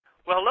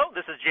Well, hello,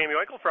 this is Jamie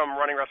Oikel from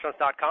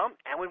RunningRestaurants.com,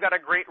 and we've got a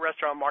great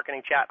restaurant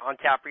marketing chat on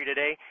tap for you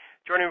today.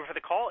 Joining me for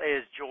the call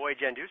is Joy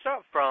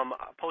Jandusa from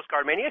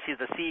Postcard Mania. She's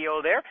the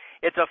CEO there.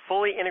 It's a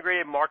fully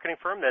integrated marketing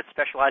firm that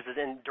specializes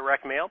in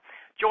direct mail.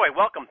 Joy,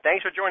 welcome.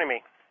 Thanks for joining me.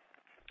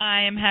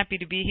 I am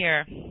happy to be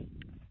here.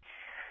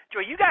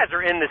 Joy, you guys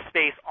are in this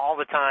space all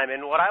the time,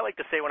 and what I like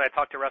to say when I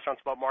talk to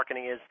restaurants about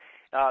marketing is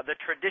the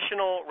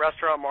traditional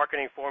restaurant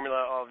marketing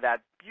formula of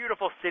that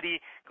beautiful city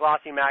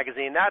glossy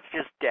magazine, that's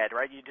just dead,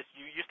 right? You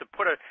used to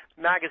put a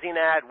magazine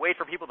ad, wait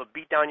for people to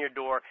beat down your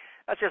door.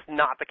 That's just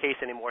not the case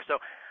anymore. So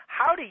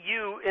how do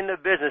you in the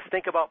business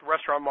think about the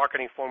restaurant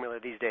marketing formula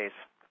these days?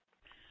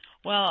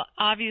 Well,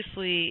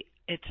 obviously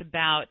it's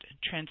about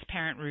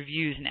transparent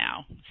reviews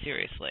now,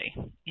 seriously,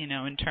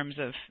 in terms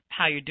of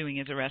how you're doing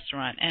as a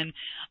restaurant. And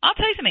I'll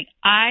tell you something,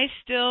 I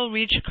still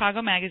read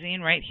Chicago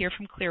Magazine right here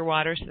from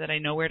Clearwater so that I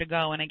know where to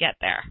go when I get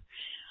there.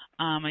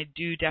 I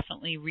do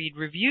definitely read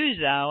reviews,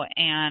 though,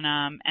 and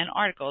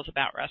articles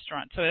about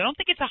restaurants. So I don't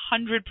think it's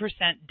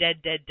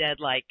 100% dead,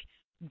 like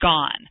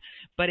gone.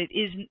 But it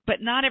is.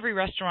 But not every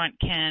restaurant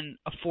can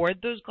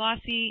afford those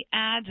glossy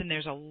ads, and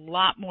there's a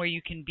lot more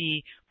you can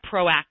be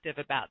proactive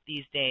about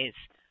these days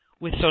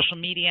with social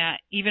media,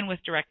 even with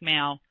direct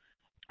mail,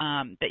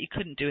 that you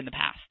couldn't do in the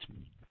past.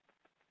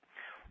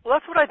 Well,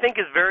 that's what I think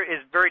is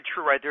very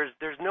true, right?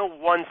 There's no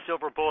one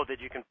silver bullet that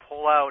you can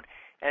pull out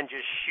and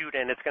just shoot,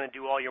 and it's going to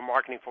do all your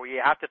marketing for you.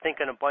 You have to think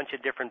in a bunch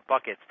of different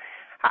buckets.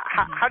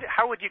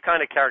 How would you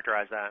kind of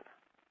characterize that?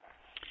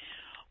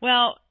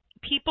 Well,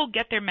 people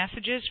get their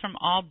messages from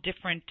all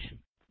different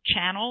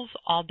channels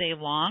all day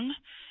long,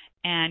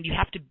 and you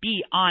have to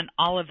be on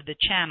all of the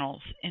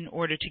channels in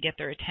order to get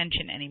their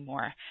attention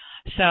anymore.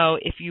 So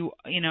if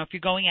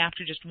you're going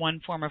after just one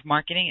form of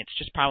marketing, it's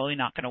just probably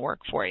not going to work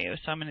for you.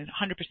 So I'm in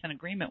 100%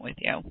 agreement with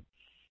you.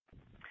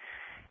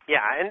 Yeah,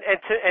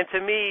 and to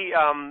me,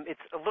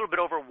 it's a little bit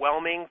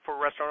overwhelming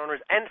for restaurant owners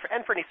and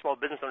for any small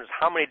business owners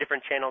how many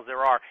different channels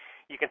there are.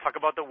 You can talk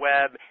about the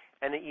web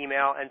and the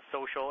email and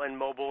social and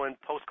mobile and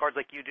postcards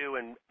like you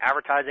do and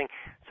advertising.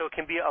 So it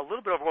can be a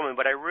little bit overwhelming,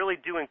 but I really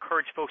do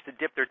encourage folks to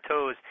dip their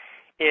toes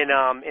in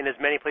as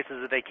many places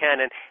as they can.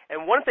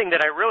 And one thing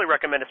that I really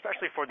recommend,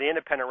 especially for the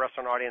independent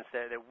restaurant audience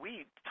that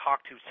we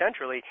talk to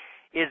centrally,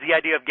 is the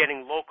idea of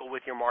getting local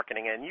with your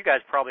marketing. And you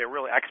guys probably are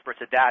really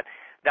experts at that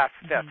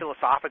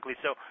philosophically.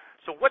 So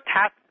what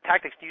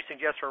tactics do you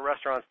suggest for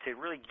restaurants to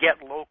really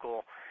get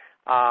local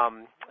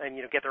and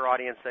get their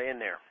audience in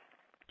there?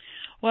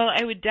 Well,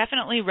 I would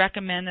definitely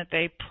recommend that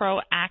they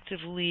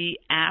proactively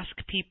ask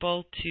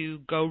people to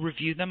go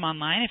review them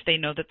online if they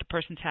know that the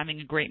person's having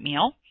a great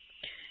meal.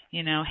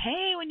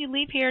 Hey, when you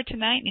leave here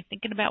tonight and you're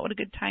thinking about what a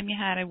good time you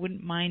had, I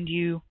wouldn't mind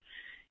you,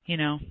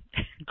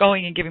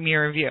 going and giving me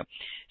a review.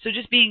 So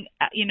just being,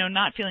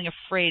 not feeling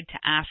afraid to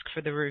ask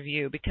for the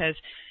review, because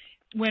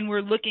when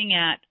we're looking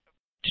at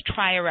to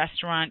try a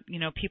restaurant,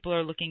 people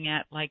are looking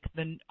at like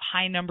the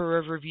high number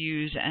of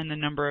reviews and the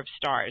number of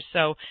stars.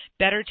 So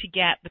better to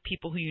get the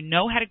people who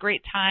had a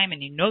great time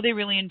and they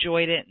really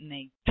enjoyed it and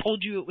they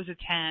told you it was a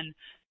 10,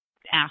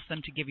 ask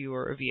them to give you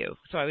a review.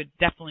 So I would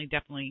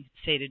definitely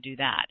say to do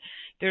that.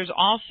 There's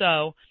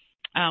also,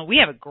 we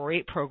have a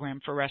great program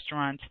for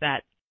restaurants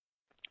that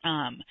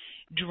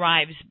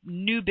drives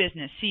new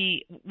business.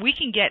 See, we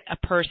can get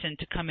a person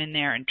to come in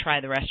there and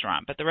try the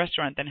restaurant, but the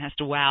restaurant then has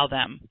to wow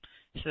them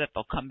so that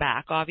they'll come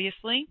back,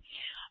 obviously,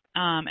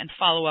 and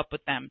follow up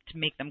with them to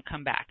make them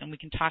come back. And we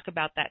can talk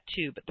about that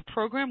too. But the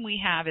program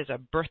we have is a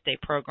birthday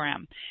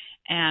program.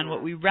 And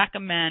what we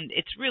recommend,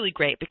 it's really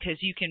great because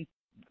you can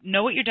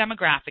know what your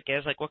demographic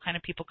is, like what kind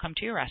of people come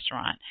to your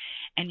restaurant,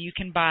 and you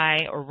can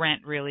buy or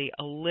rent really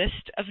a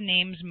list of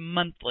names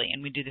monthly.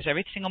 And we do this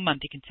every single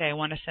month. You can say, I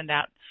want to send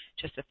out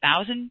just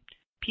 1,000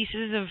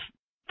 pieces of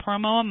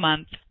promo a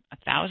month,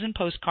 1,000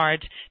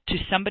 postcards to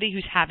somebody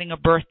who's having a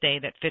birthday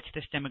that fits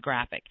this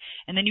demographic.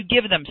 And then you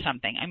give them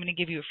something. I'm going to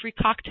give you a free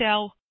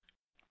cocktail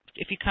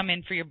if you come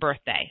in for your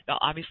birthday. They'll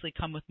obviously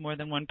come with more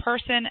than one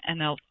person,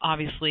 and they'll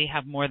obviously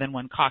have more than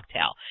one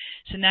cocktail.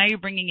 So now you're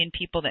bringing in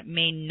people that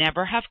may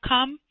never have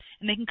come,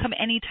 and they can come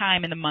any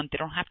time in the month. They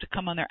don't have to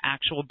come on their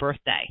actual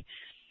birthday.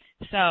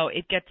 So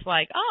it gets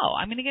like, oh,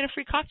 I'm going to get a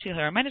free cocktail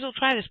here. I might as well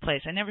try this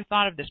place. I never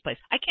thought of this place.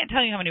 I can't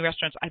tell you how many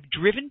restaurants I've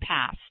driven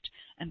past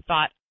and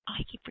thought,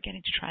 I keep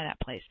forgetting to try that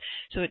place.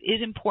 So it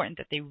is important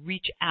that they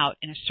reach out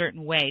in a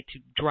certain way to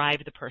drive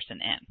the person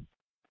in.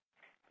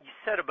 You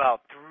said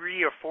about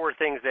 3 or 4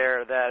 things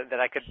there that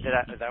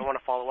I want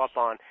to follow up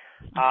on.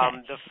 Okay.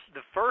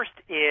 The first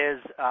is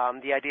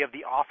the idea of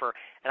the offer.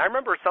 And I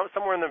remember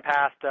somewhere in the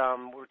past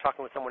we were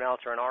talking with someone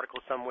else or an article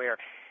somewhere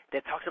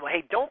that talks about,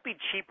 hey, don't be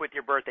cheap with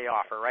your birthday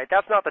offer, right?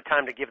 That's not the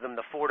time to give them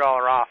the $4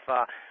 off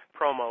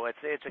promo.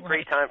 It's a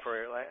great time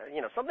for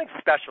something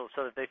special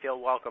so that they feel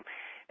welcome.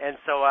 And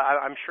so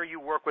I'm sure you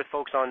work with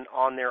folks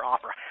on their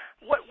offer.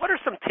 What are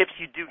some tips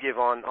you do give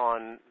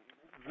on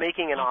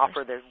making an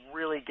offer that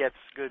really gets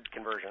good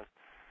conversion?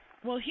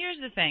 Well, here's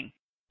the thing.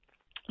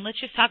 Let's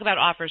just talk about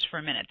offers for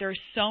a minute. There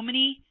are so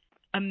many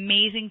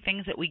amazing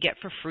things that we get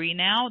for free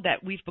now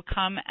that we've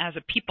become, as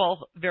a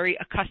people, very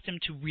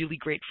accustomed to really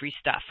great free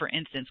stuff. For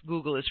instance,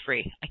 Google is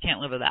free. I can't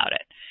live without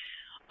it.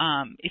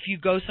 If you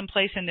go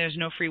someplace and there's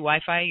no free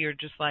Wi-Fi, you're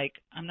just like,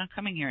 I'm not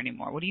coming here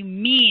anymore. What do you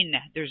mean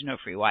there's no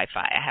free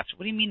Wi-Fi?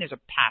 What do you mean there's a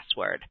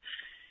password?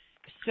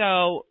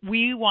 So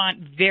we want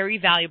very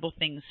valuable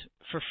things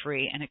for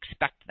free and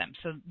expect them.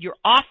 So your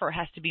offer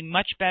has to be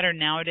much better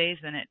nowadays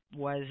than it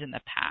was in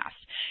the past.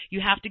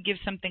 You have to give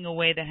something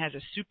away that has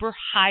a super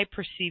high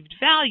perceived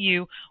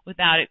value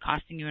without it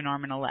costing you an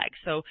arm and a leg.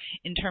 So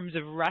in terms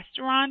of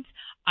restaurants,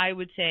 I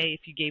would say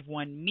if you gave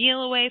one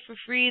meal away for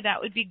free, that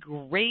would be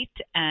great.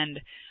 And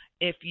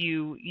if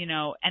you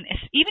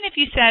even if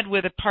you said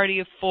with a party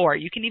of 4,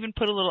 you can even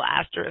put a little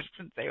asterisk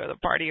and say with a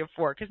party of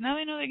 4, because now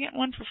they know they're getting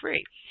one for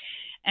free.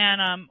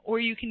 And or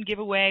you can give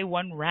away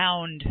one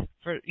round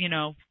for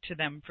to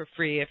them for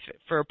free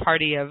for a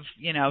party of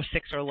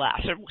 6 or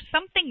less, or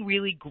something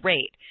really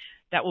great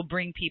that will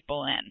bring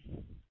people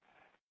in.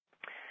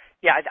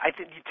 Yeah, I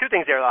think 2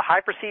 things there: a high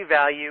perceived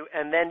value,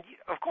 and then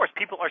of course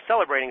people are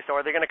celebrating. So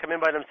are they going to come in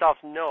by themselves?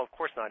 No, of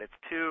course not. It's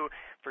 2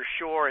 for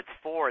sure. It's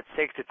 4. It's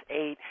 6. It's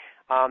 8.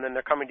 And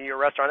they're coming to your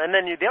restaurant. And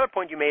then the other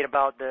point you made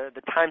about the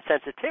time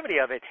sensitivity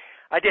of it,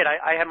 I did.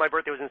 I had my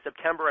birthday was in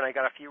September, and I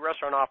got a few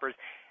restaurant offers,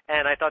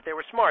 and I thought they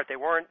were smart. They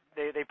weren't.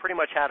 They pretty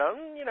much had a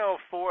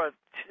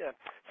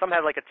some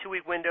had like a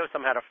 2-week window,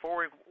 some had a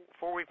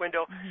 4-week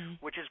window,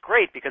 which is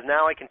great because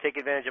now I can take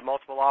advantage of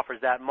multiple offers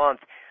that month.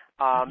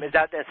 So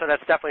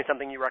that's definitely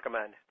something you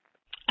recommend?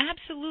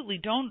 Absolutely.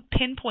 Don't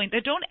pinpoint.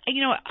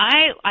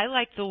 I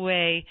like the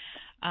way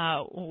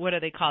what are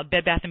they called?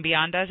 Bed Bath &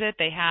 Beyond does it.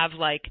 They have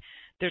like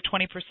their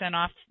 20%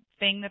 off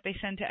thing that they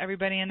send to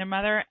everybody and their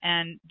mother,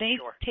 and they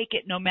take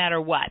it no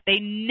matter what. They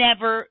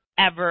never,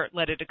 ever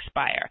let it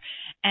expire.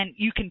 And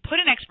you can put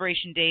an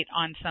expiration date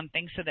on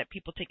something so that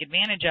people take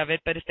advantage of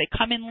it, but if they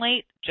come in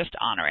late, just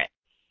honor it.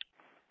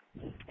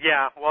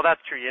 Yeah, well,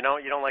 that's true. You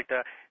don't like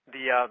the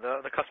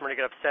customer to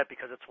get upset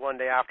because it's one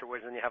day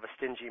afterwards, and you have a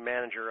stingy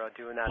manager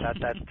doing that.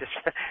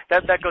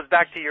 That goes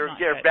back to your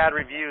bad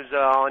reviews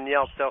on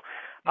Yelp. So,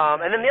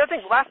 and then the other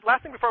thing,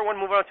 last thing before I want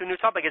to move on to a new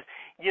topic is,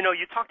 you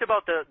talked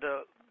about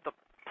the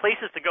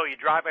places to go. You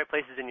drive by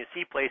places and you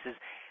see places,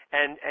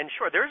 and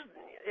sure, there's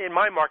in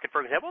my market,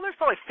 for example, there's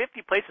probably 50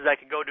 places I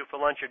could go to for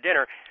lunch or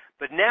dinner.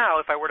 But now,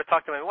 if I were to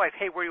talk to my wife,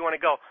 hey, where do you want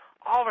to go?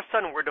 All of a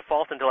sudden we're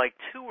defaulting to like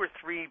 2 or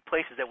 3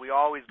 places that we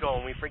always go,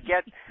 and we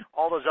forget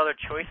all those other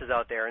choices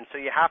out there. And so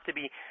you have to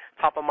be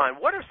top of mind.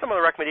 What are some of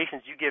the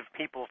recommendations you give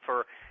people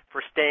for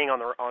staying on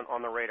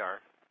the radar?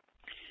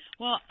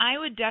 Well, I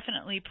would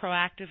definitely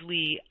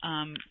proactively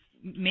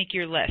make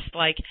your list.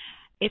 Like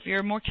if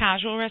you're a more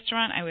casual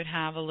restaurant, I would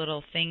have a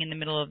little thing in the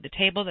middle of the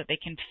table that they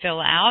can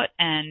fill out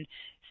and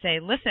say,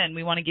 listen,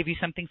 we want to give you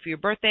something for your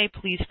birthday.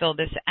 Please fill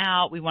this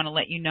out. We want to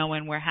let you know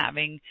when we're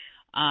having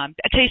a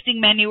tasting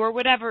menu or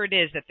whatever it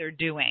is that they're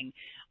doing,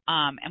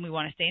 and we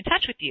want to stay in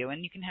touch with you.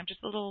 And you can have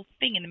just a little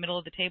thing in the middle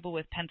of the table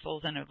with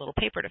pencils and a little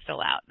paper to fill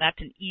out. That's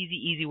an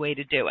easy way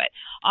to do it.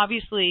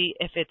 Obviously,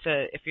 if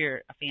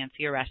you're a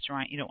fancier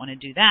restaurant, you don't want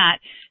to do that.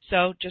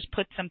 So just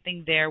put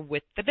something there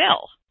with the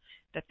bill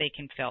that they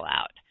can fill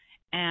out.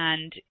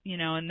 And,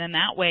 and then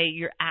that way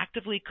you're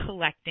actively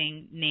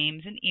collecting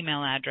names and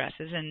email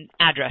addresses and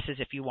addresses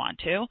if you want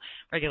to,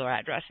 regular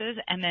addresses.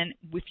 And then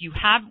once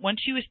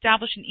you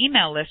establish an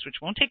email list, which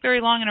won't take very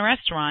long in a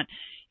restaurant,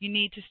 you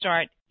need to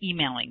start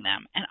emailing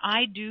them. And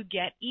I do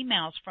get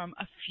emails from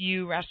a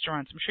few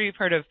restaurants. I'm sure you've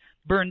heard of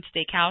Burn's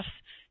Steakhouse.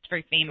 It's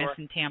very famous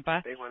in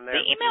Tampa. Big one there.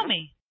 They email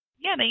me.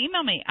 Yeah, they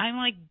email me. I'm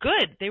like,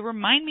 good. They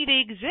remind me they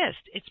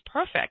exist. It's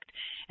perfect.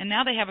 And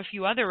now they have a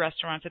few other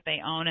restaurants that they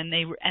own, and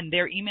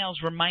their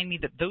emails remind me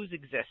that those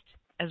exist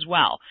as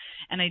well.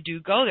 And I do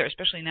go there,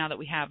 especially now that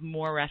we have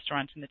more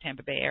restaurants in the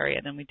Tampa Bay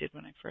area than we did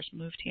when I first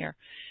moved here.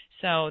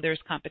 So there's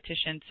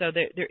competition. So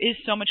there is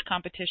so much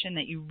competition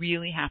that you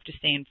really have to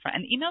stay in front.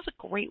 And email's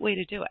a great way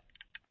to do it.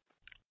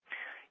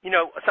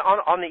 So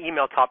on the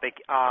email topic,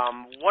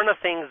 one of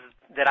the things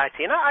that I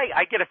see, and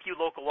I get a few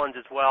local ones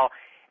as well,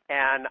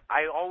 and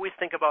I always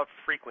think about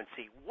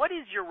frequency. What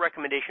is your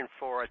recommendation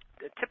for a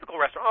typical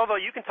restaurant? Although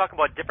you can talk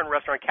about different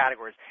restaurant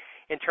categories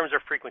in terms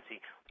of frequency.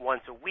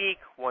 Once a week,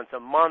 once a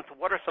month.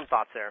 What are some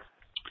thoughts there?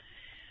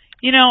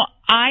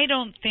 I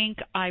don't think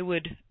I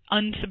would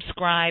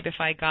unsubscribe if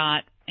I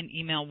got an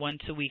email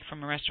once a week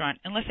from a restaurant,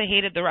 unless I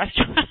hated the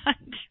restaurant.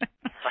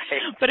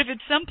 Right. But if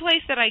it's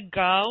someplace that I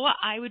go,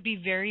 I would be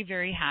very,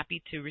 very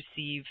happy to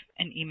receive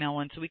an email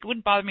once a week. It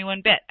wouldn't bother me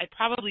one bit. I'd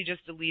probably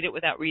just delete it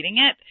without reading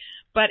it,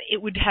 but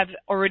it would have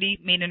already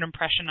made an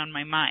impression on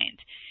my mind.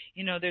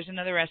 There's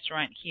another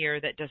restaurant here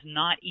that does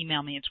not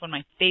email me. It's one of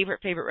my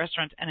favorite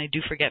restaurants, and I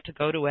do forget to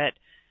go to it.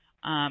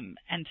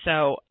 And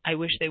so I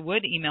wish they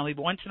would email me,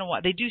 but once in a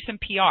while, they do some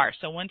PR.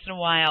 So once in a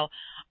while,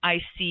 I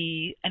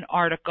see an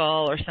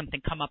article or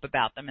something come up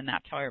about them, and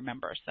that's how I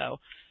remember. So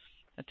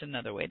that's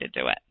another way to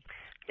do it.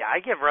 Yeah, I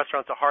give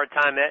restaurants a hard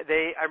time.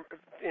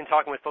 In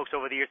talking with folks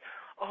over the years,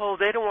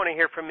 they don't want to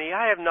hear from me.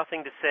 I have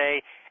nothing to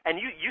say. And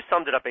you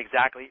summed it up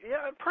exactly.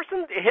 Yeah, a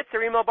person hits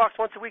their email box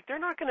once a week, they're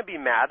not going to be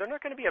mad. They're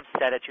not going to be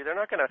upset at you. They're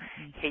not going to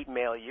hate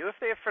mail you.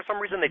 If for some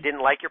reason they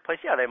didn't like your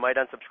place, yeah, they might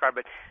unsubscribe,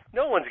 but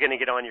no one's going to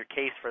get on your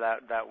case for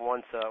that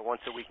once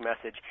a week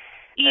message.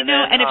 And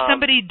if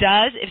somebody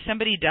does,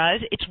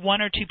 it's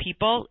one or two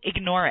people,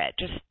 ignore it.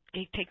 Just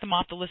take them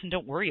off the list and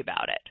don't worry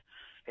about it.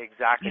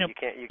 Exactly.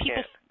 You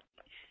can't.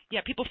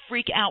 Yeah, people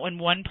freak out when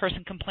one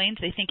person complains.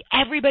 They think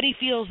everybody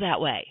feels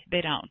that way.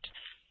 They don't.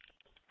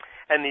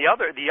 And the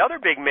other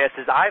big miss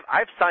is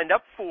I've signed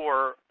up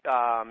for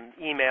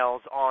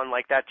emails on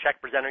like that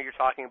check presenter you're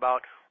talking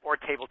about, or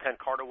Table 10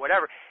 card or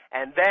whatever,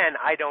 and then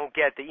I don't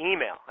get the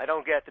email. I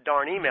don't get the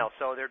darn email.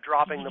 So they're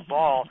dropping the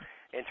ball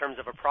in terms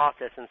of a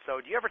process. And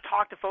so do you ever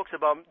talk to folks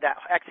about that,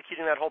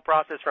 executing that whole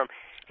process from,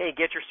 hey,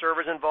 get your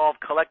servers involved,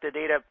 collect the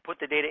data, put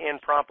the data in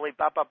promptly,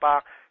 that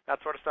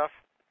sort of stuff?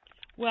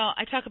 Well,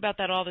 I talk about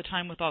that all the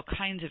time with all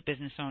kinds of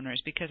business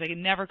owners, because I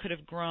never could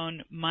have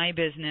grown my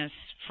business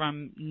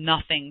from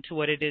nothing to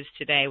what it is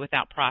today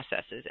without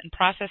processes. And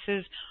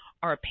processes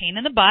are a pain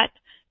in the butt.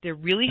 They're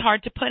really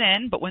hard to put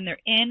in, but when they're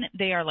in,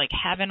 they are like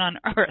heaven on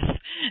earth.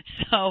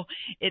 So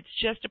it's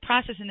just a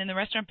process. And in the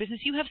restaurant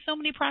business, you have so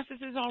many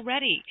processes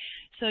already.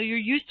 So you're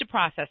used to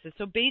processes.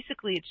 So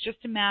basically, it's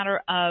just a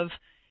matter of,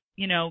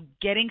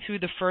 getting through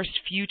the first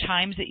few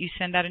times that you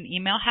send out an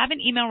email. Have an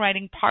email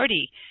writing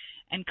party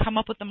and come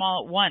up with them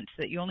all at once,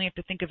 that you only have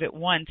to think of it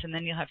once, and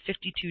then you'll have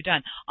 52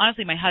 done.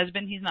 Honestly, my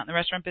husband, he's not in the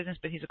restaurant business,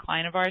 but he's a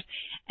client of ours,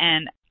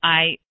 and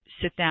I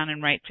sit down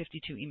and write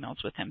 52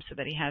 emails with him so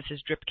that he has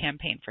his drip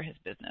campaign for his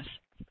business.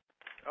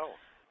 Oh,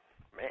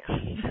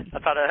 man.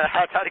 That's how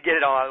to get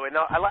it all out of the way.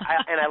 No, I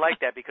like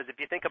that, because if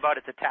you think about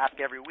it, it's a task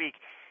every week.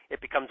 It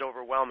becomes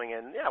overwhelming.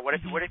 And yeah, what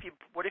if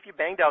you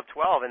banged out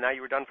 12 and now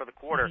you were done for the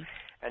quarter,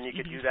 and you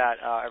could do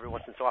that every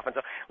once in so often.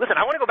 So listen,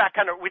 I want to go back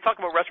we talked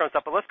about restaurant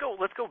stuff, but let's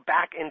go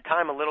back in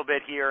time a little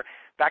bit here,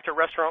 back to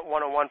Restaurant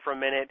 101 for a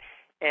minute,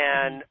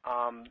 and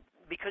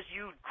because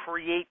you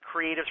create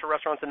creatives for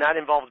restaurants and that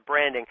involves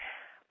branding,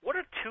 what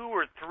are 2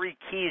 or 3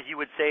 keys you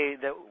would say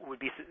that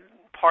would be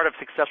part of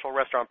successful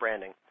restaurant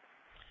branding?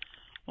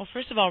 Well,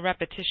 first of all,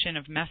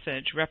 repetition of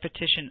message,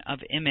 repetition of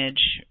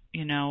image.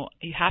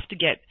 You have to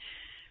get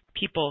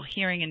people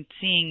hearing and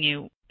seeing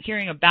you,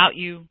 hearing about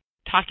you,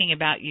 talking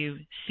about you,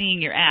 seeing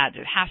your ads.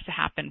 It has to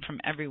happen from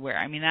everywhere.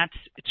 I mean,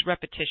 it's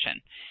repetition.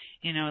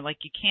 Like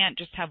you can't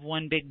just have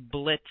one big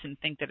blitz and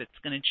think that it's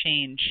going to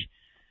change,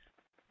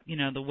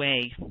 the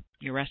way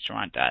your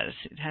restaurant does.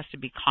 It has to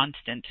be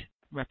constant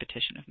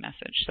repetition of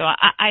message. So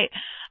I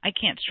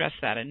can't stress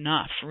that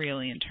enough,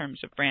 really, in terms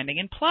of branding.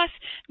 And plus,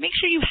 make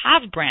sure you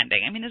have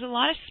branding. I mean, there's a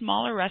lot of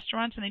smaller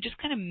restaurants, and they just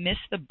kind of miss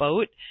the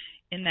boat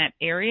in that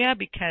area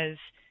because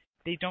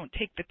they don't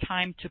take the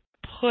time to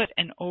put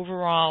an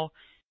overall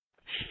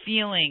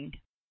feeling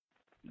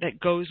that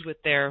goes with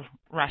their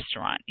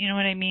restaurant. You know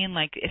what I mean?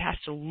 Like, it has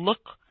to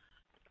look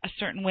a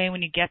certain way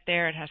when you get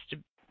there.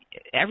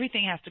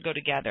 Everything has to go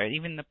together,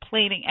 even the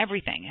plating,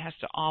 everything. It has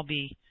to all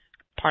be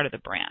part of the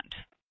brand.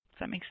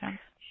 Does that make sense?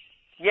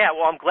 Yeah,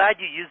 well, I'm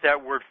glad you used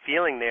that word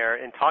feeling there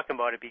in talking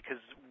about it,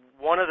 because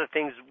one of the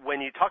things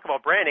when you talk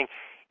about branding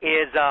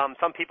is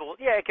some people,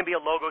 it can be a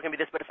logo, it can be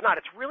this, but it's not.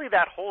 It's really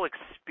that whole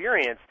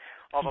experience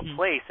of a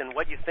place and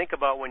what you think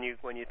about when you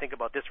think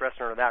about this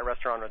restaurant or that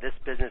restaurant or this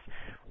business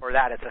or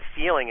that. It's a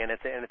feeling and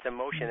it's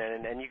emotion,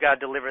 and you got to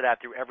deliver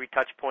that through every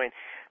touch point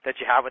that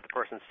you have with the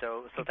person.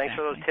 So thanks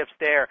for those tips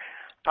there.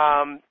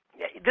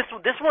 This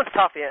one's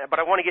tough,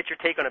 but I want to get your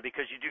take on it,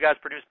 because you guys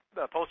produce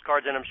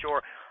postcards, and I'm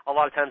sure a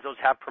lot of times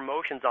those have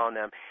promotions on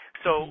them.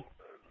 So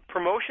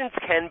promotions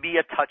can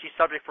be a touchy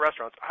subject for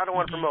restaurants. I don't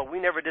want to promote.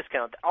 We never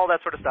discount. All that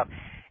sort of stuff.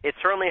 It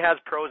certainly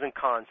has pros and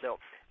cons. So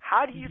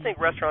how do you think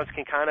restaurants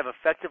can kind of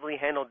effectively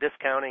handle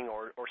discounting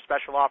or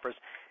special offers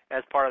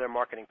as part of their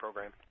marketing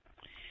program?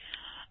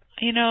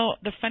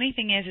 The funny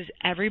thing is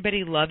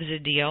everybody loves a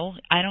deal.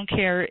 I don't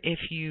care if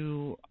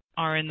you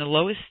are in the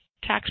lowest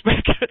tax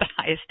bracket or the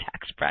highest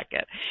tax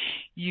bracket.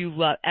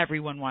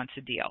 Everyone wants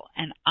a deal.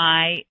 And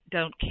I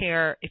don't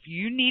care if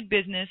you need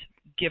business,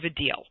 give a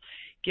deal.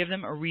 Give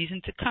them a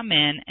reason to come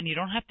in, and you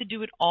don't have to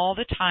do it all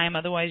the time,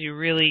 otherwise you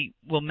really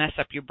will mess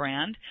up your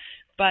brand.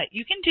 But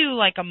you can do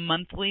like a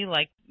monthly,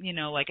 like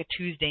a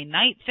Tuesday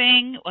night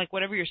thing, like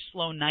whatever your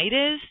slow night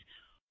is,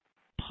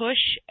 push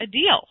a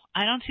deal.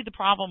 I don't see the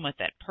problem with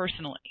it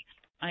personally.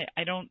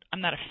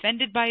 I'm not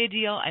offended by a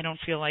deal. I don't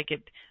feel like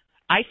it.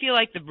 I feel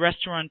like the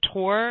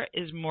restaurateur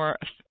is more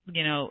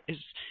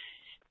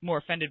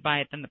offended by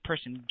it than the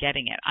person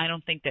getting it. I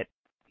don't think that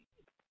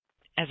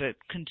as a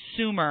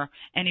consumer,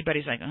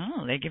 anybody's like,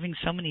 oh, they're giving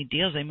so many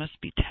deals, they must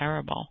be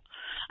terrible.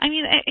 I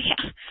mean,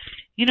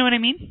 you know what I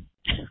mean?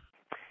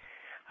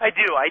 I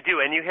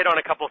do, and you hit on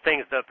a couple of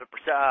things.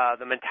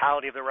 The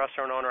mentality of the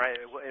restaurant owner.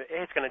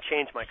 It's going to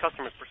change my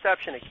customer's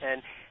perception,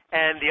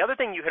 and the other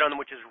thing you hit on,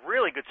 which is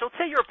really good. So let's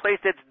say you're a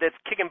place that's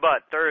kicking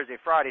butt Thursday,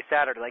 Friday,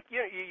 Saturday. Like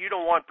you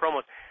don't want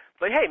promos,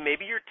 but hey,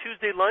 maybe your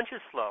Tuesday lunch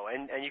is slow,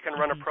 and you can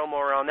run a promo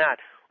around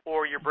that.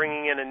 or you're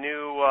bringing in a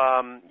new,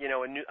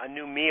 a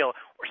new meal,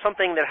 or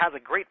something that has a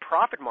great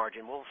profit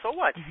margin. Well, so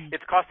what?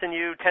 It's costing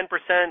you 10%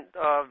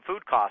 of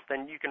food cost,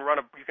 and you can run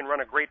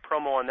a great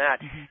promo on that,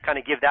 kind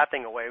of give that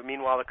thing away.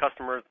 Meanwhile, the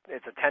customer,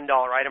 it's a $10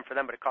 item for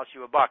them, but it costs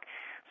you $1.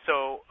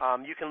 So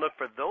you can look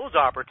for those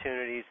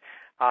opportunities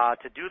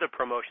to do the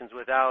promotions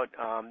without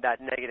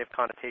that negative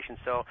connotation.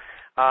 So,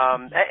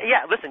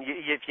 listen,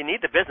 if you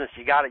need the business,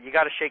 you got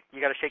to shake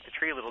the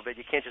tree a little bit.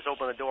 You can't just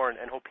open the door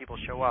and hope people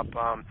show up.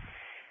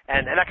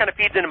 And that kind of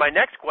feeds into my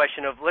next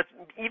question of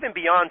even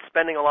beyond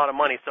spending a lot of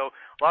money. So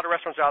a lot of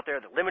restaurants out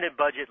there, the limited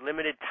budget,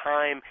 limited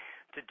time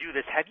to do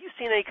this. Have you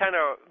seen any kind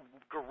of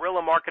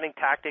guerrilla marketing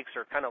tactics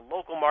or kind of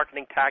local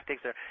marketing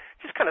tactics or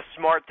just kind of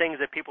smart things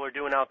that people are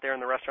doing out there in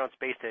the restaurant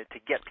space to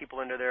get people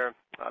into their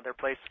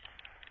place?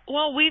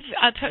 Well,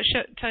 I'll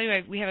tell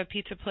you, we have a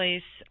pizza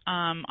place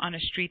on a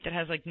street that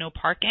has like no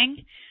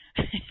parking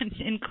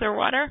in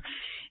Clearwater,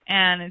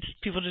 and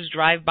people just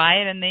drive by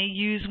it, and they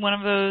use one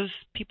of those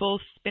people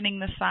spinning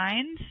the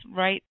signs,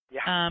 right?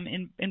 Yeah.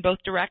 In both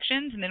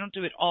directions, and they don't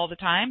do it all the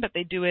time, but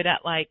they do it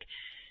at like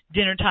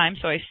dinner time,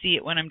 so I see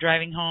it when I'm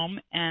driving home,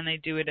 and I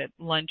do it at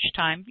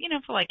lunchtime,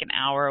 for like an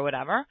hour or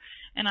whatever,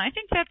 and I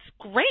think that's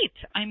great.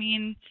 I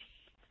mean,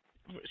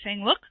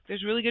 saying, look,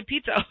 there's really good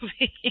pizza over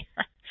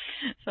here.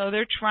 So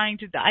they're trying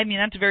to,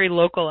 that's very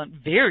local and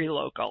very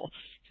local,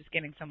 just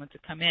getting someone to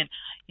come in.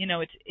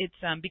 It's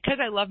because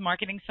I love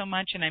marketing so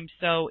much and I'm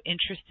so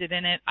interested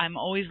in it, I'm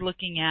always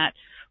looking at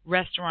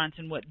restaurants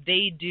and what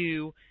they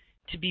do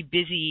to be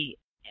busy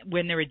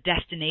when they're a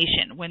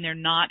destination, when they're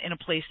not in a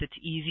place that's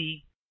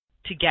easy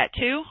to get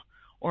to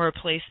or a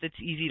place that's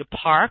easy to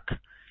park.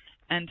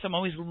 And so I'm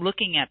always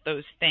looking at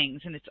those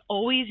things. And it's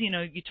always,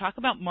 you talk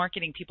about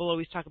marketing, people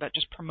always talk about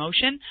just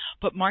promotion,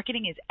 but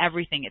marketing is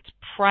everything. It's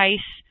price,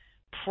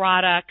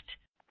 product,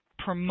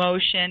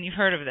 promotion. You've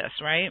heard of this,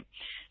 right?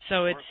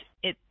 So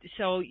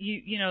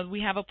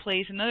we have a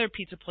place, another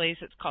pizza place,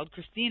 it's called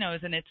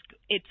Cristino's, and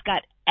it's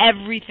got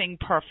everything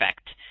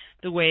perfect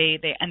the way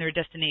and they're a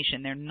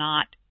destination. They're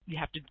not, you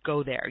have to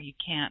go there. You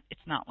can't,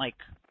 it's not like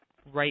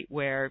right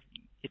where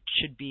it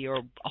should be or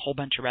a whole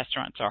bunch of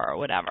restaurants are or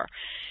whatever.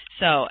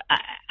 So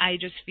I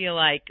just feel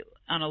like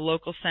on a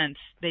local sense,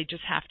 they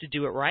just have to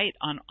do it right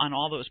on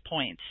all those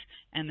points,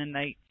 and then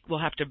they will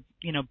have to,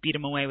 beat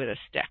them away with a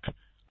stick.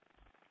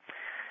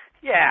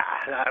 Yeah,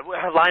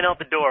 line out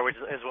the door, which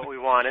is what we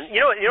want. And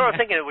you know what I'm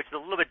thinking, which is a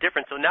little bit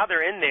different. So now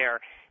they're in there,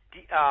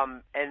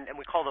 and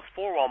we call the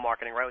four-wall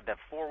marketing, right? With the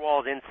four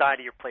walls inside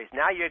of your place.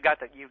 Now you've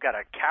got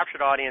a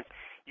captured audience.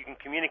 You can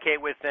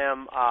communicate with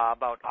them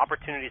about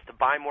opportunities to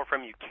buy more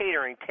from you,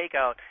 catering,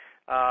 takeout,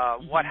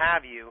 what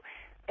have you.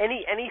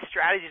 Any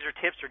strategies or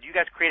tips, or do you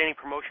guys create any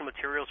promotional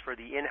materials for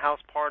the in-house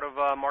part of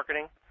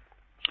marketing?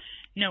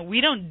 No,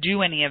 we don't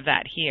do any of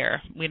that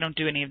here. We don't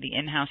do any of the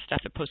in-house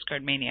stuff at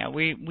Postcard Mania.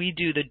 We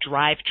do the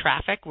drive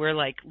traffic. We're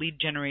like lead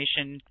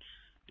generation.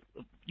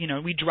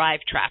 We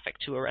drive traffic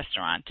to a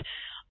restaurant.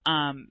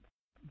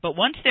 But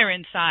once they're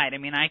inside,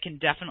 I can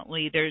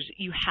definitely,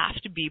 you have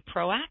to be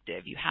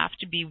proactive. You have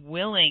to be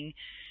willing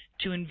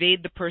to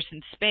invade the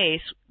person's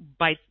space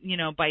by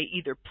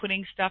either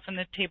putting stuff in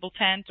the table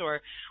tent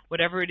or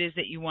whatever it is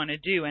that you want to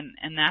do.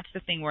 And that's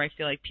the thing where I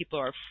feel like people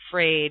are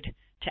afraid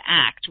to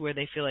act, where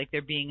they feel like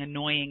they're being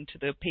annoying to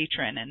the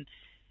patron, and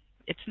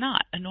it's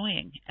not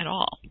annoying at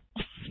all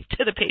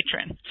to the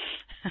patron.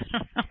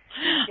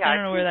 I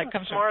don't know where that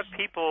comes from. Smart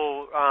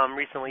people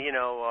recently,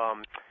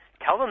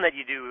 tell them that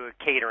you do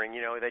catering,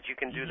 that you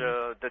can do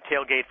the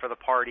tailgate for the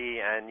party,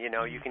 and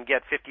you can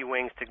get 50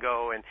 wings to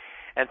go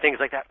and things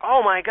like that.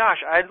 Oh my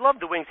gosh, I love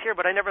the wings here,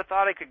 but I never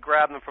thought I could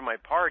grab them for my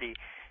party.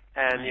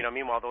 And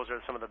meanwhile, those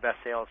are some of the best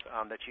sales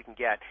that you can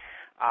get.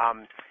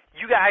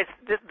 You guys,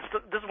 this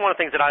is one of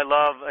the things that I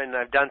love, and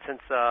I've done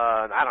since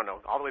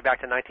all the way back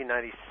to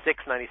 1996,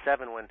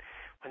 97 when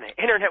the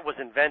internet was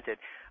invented.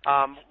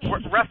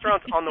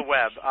 Restaurants on the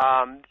web.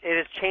 It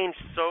has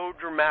changed so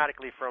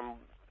dramatically from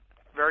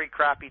very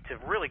crappy to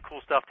really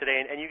cool stuff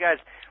today. And you guys,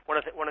 one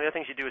of the other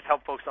things you do is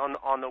help folks on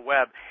the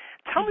web.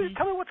 Tell me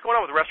what's going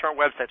on with restaurant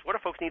websites. What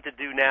do folks need to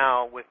do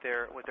now with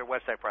their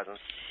website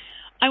presence?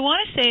 I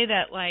want to say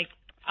that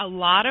a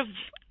lot of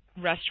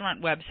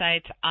restaurant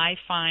websites I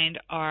find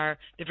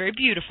they're very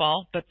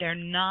beautiful, but they're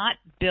not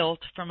built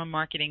from a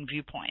marketing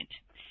viewpoint.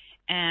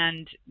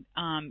 And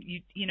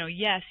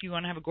yes, you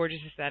want to have a gorgeous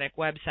aesthetic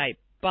website,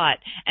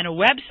 and a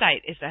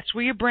website that's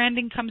where your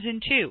branding comes in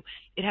too.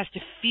 It has to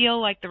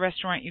feel like the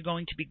restaurant you're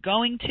going to be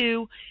going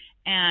to,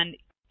 and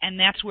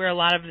that's where a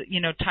lot of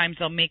times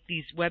they'll make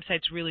these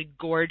websites really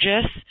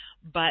gorgeous,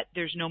 but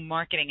there's no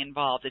marketing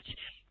involved.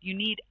 You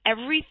need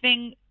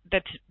everything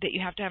that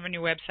you have to have on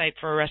your website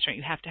for a restaurant.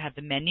 You have to have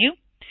the menu.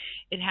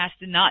 It has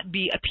to not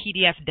be a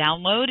PDF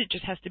download. It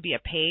just has to be a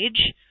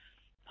page,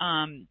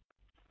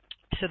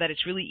 so that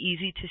it's really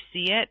easy to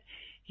see it.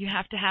 You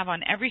have to have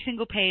on every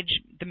single page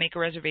the make a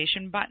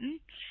reservation button.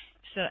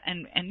 So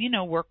and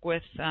work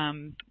with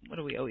what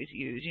do we always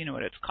use? You know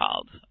what it's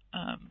called?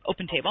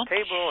 OpenTable.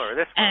 Table or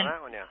this one or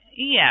that one, yeah.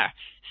 Yeah.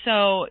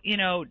 So,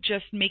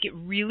 just make it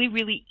really,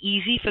 really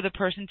easy for the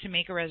person to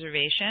make a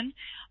reservation.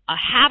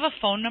 Have a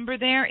phone number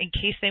there in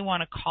case they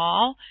want to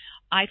call.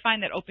 I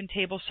find that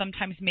OpenTable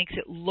sometimes makes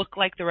it look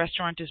like the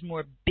restaurant is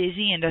more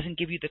busy and doesn't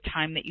give you the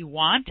time that you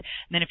want.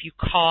 And then if you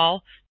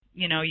call,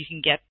 you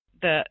can get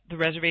the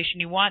reservation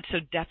you want. So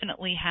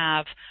definitely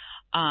have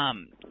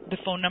the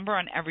phone number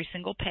on every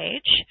single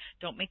page.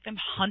 Don't make them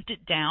hunt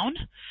it down.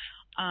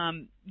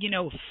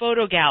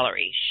 Photo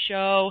gallery.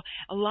 Show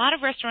a lot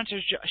of restaurants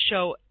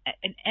show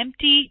an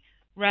empty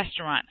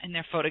restaurant in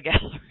their photo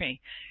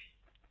gallery.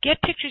 Get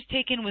pictures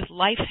taken with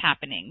life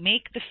happening.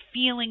 Make the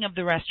feeling of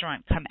the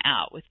restaurant come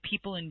out with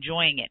people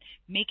enjoying it.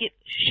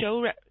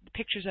 Show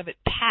pictures of it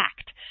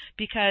packed,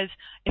 because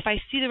if I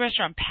see the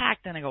restaurant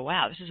packed, then I go,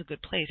 wow, this is a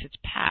good place. It's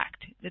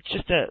packed. It's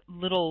just a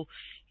little,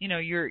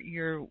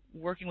 you're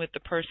working with the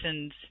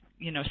person's,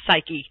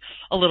 psyche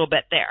a little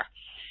bit there.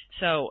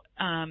 So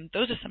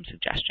those are some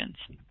suggestions.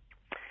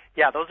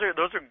 Yeah, those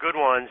are good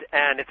ones.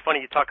 And it's funny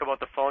you talk about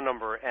the phone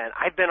number. And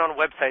I've been on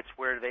websites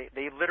where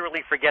they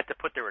literally forget to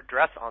put their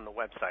address on the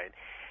website,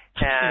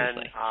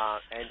 and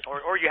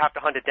or you have to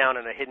hunt it down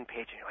on a hidden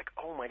page, and you're like,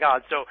 oh my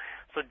God. So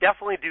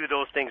definitely do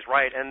those things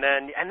right, and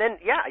then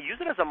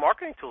use it as a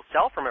marketing tool.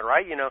 Sell from it,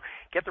 right?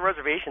 Get the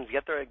reservations,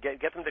 get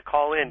them to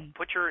call in.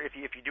 Put if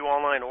you do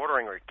online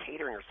ordering or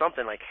catering or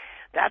something, like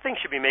that thing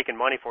should be making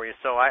money for you.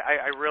 So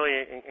I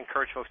really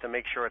encourage folks to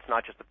make sure it's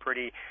not just a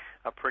pretty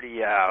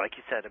like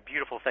you said, a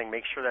beautiful thing.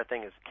 Make sure that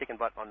thing is kicking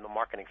butt on the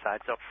marketing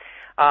side. So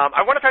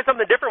I want to try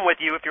something different with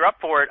you if you're up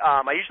for it.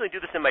 I usually do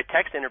this in my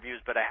text interviews,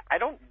 but I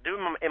don't do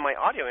them in my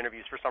audio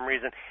interviews for some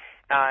reason,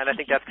 and I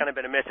think that's kind of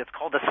been a miss. It's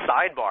called the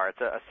Sidebar.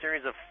 It's a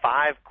series of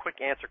 5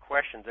 quick answer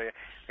questions. Are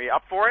you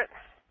up for it?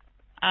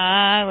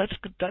 Let's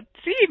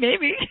see,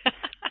 maybe.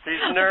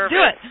 She's nervous.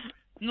 Do it.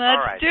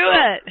 Let's do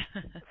it.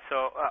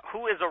 So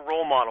who is a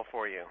role model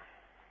for you?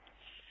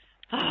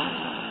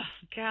 Oh,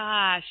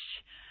 gosh.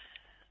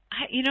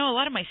 A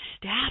lot of my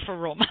staff are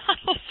role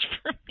models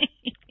for me.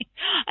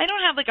 I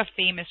don't have like a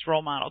famous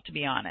role model, to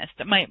be honest.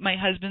 My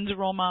husband's a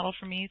role model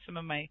for me. Some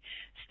of my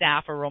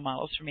staff are role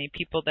models for me.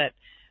 People that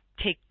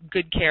take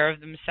good care of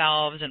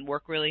themselves and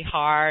work really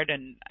hard,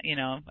 and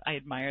I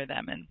admire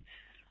them. And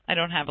I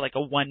don't have like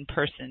a one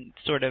person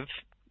sort of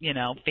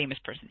famous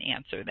person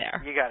answer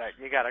there. You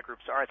got a group.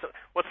 All right. So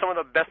what's some of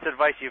the best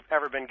advice you've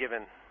ever been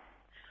given?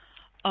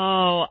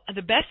 Oh,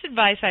 the best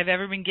advice I've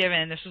ever been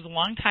given, this was a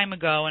long time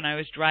ago, and I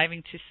was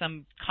driving to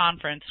some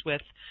conference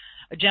with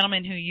a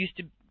gentleman who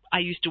I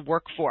used to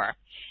work for,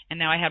 and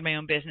now I have my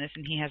own business,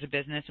 and he has a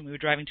business, and we were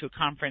driving to a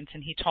conference,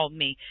 and he told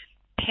me,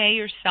 pay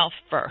yourself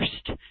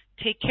first.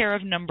 Take care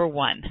of number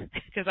one,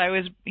 because I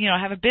was, I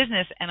have a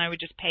business, and I would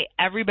just pay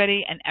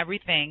everybody and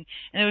everything,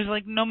 and there was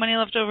like no money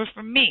left over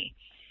for me.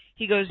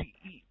 He goes,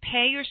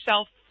 pay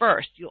yourself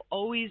first. You'll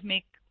always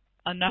make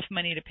enough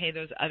money to pay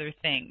those other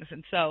things.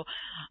 And so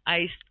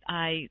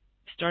I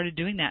started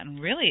doing that, and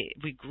really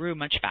we grew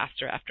much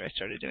faster after I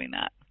started doing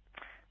that.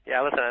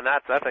 Yeah, listen, and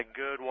that's a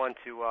good one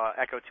to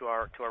echo to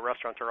our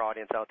restaurateur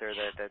audience out there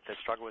that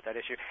struggle with that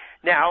issue.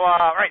 Now,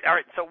 all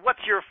right. So,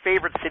 what's your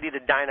favorite city to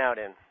dine out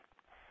in?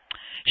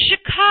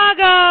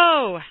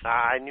 Chicago.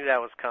 I knew that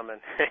was coming.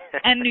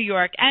 And New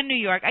York.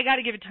 I got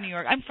to give it to New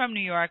York. I'm from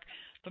New York,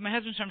 but my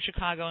husband's from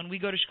Chicago, and we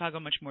go to Chicago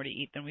much more to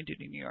eat than we do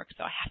to New York,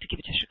 so I have to give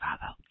it to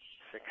Chicago.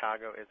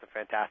 Chicago is a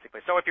fantastic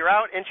place. So if you're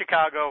out in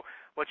Chicago,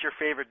 what's your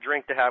favorite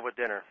drink to have with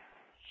dinner?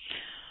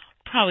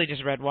 Probably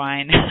just red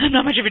wine. I'm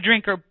not much of a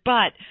drinker,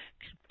 but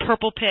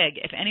Purple Pig.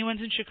 If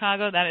anyone's in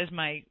Chicago, that is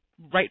my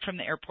right from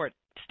the airport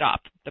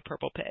stop, the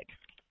Purple Pig.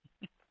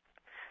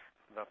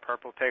 The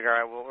Purple Pig. All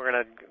right, well, we're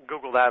going to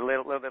Google that a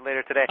little bit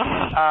later today.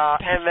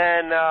 And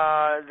then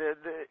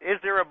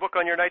is there a book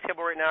on your night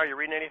table right now? Are you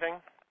reading anything?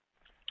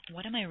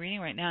 What am I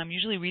reading right now? I'm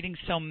usually reading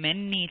so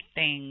many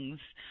things.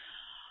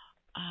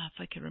 If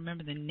I could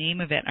remember the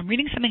name of it. I'm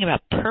reading something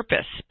about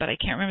purpose, but I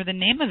can't remember the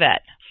name of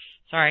it.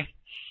 Sorry.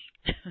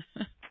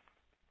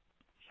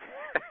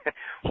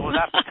 Well,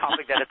 that's the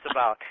topic that it's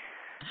about.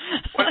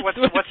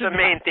 What's the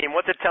main theme?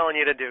 What's it telling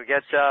you to do?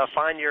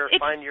 Find your.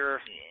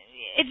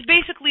 It's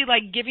basically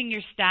like giving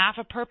your staff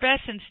a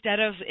purpose instead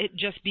of it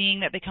just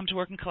being that they come to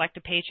work and collect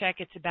a paycheck.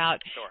 It's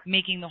about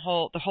making the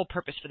whole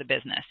purpose for the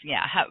business.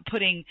 Yeah,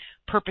 putting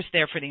purpose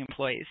there for the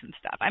employees and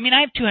stuff. I mean, I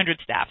have 200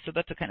 staff, so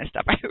that's the kind of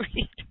stuff I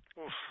read.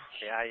 Oof.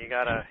 Yeah, you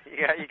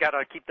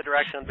gotta keep the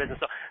direction of business.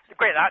 So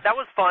great, that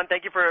was fun.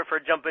 Thank you for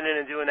jumping in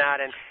and doing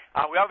that. And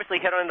we obviously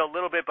hit on it a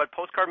little bit, but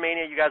Postcard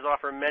Mania, you guys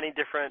offer many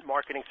different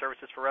marketing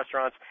services for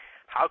restaurants.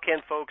 How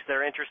can folks that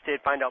are interested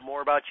find out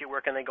more about you?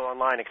 Where can they go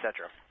online,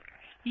 etc.?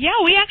 Yeah,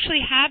 we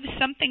actually have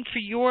something for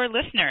your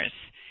listeners.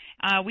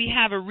 We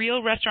have a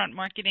real restaurant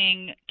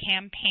marketing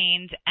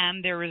campaigns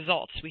and their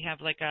results. We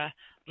have like a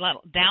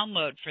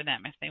download for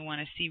them if they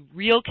want to see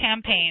real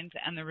campaigns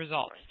and the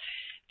results.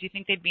 Do you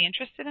think they'd be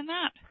interested in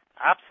that?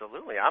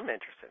 Absolutely. I'm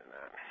interested in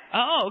that.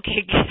 Oh,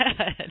 okay,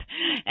 good.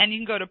 And you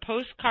can go to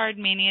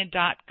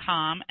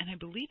postcardmania.com, and I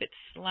believe it's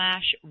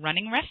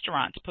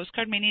 /runningrestaurants,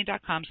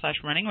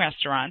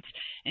 postcardmania.com/runningrestaurants,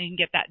 and you can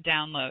get that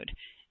download.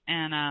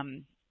 And, I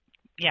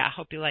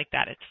hope you like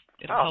that.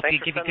 It'll help you,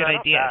 give you good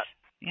ideas.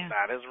 Yeah.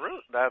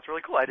 That's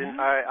really cool.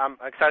 I'm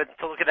excited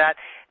to look at that.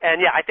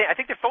 And I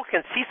think that folks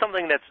can see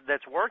something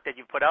that's worked that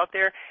you've put out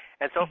there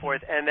and so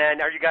forth. And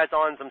then are you guys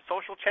on some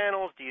social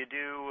channels?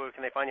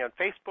 Can they find you on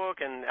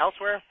Facebook and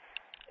elsewhere?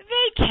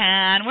 They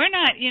can. We're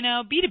not,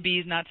 B2B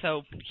is not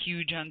so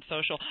huge on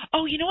social.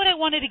 Oh, you know what I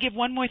wanted to give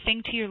one more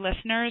thing to your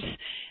listeners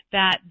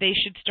that they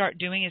should start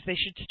doing is they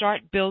should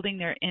start building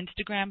their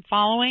Instagram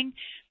following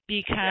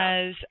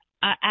because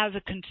as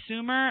a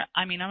consumer,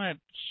 I'm a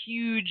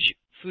huge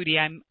foodie.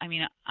 I've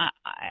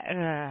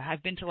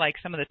been to like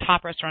some of the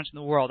top restaurants in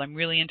the world. I'm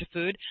really into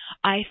food.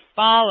 I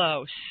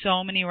follow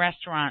so many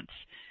restaurants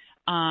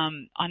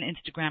on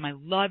Instagram. I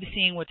love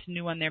seeing what's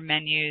new on their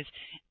menus,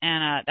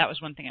 and that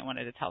was one thing I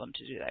wanted to tell them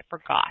to do that I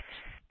forgot.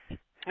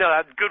 No,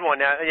 that's a good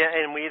one.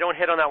 And we don't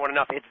hit on that one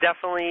enough. It's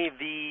definitely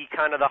the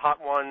kind of the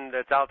hot one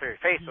that's out there,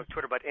 Facebook,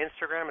 Twitter, but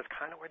Instagram is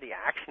kind of where the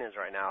action is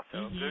right now.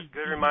 So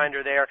good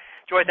reminder there.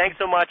 Joy, thanks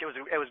so much. It was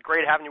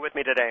great having you with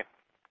me today.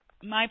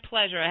 My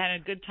pleasure. I had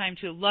a good time,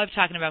 too. Love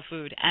talking about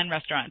food and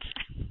restaurants.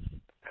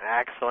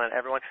 Excellent,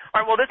 everyone.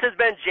 All right, well, this has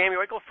been Jamie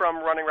Oikle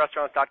from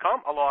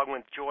RunningRestaurants.com, along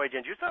with Joy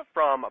Giangiusa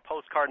from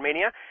Postcard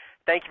Mania.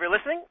 Thank you for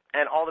listening,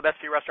 and all the best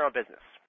for your restaurant business.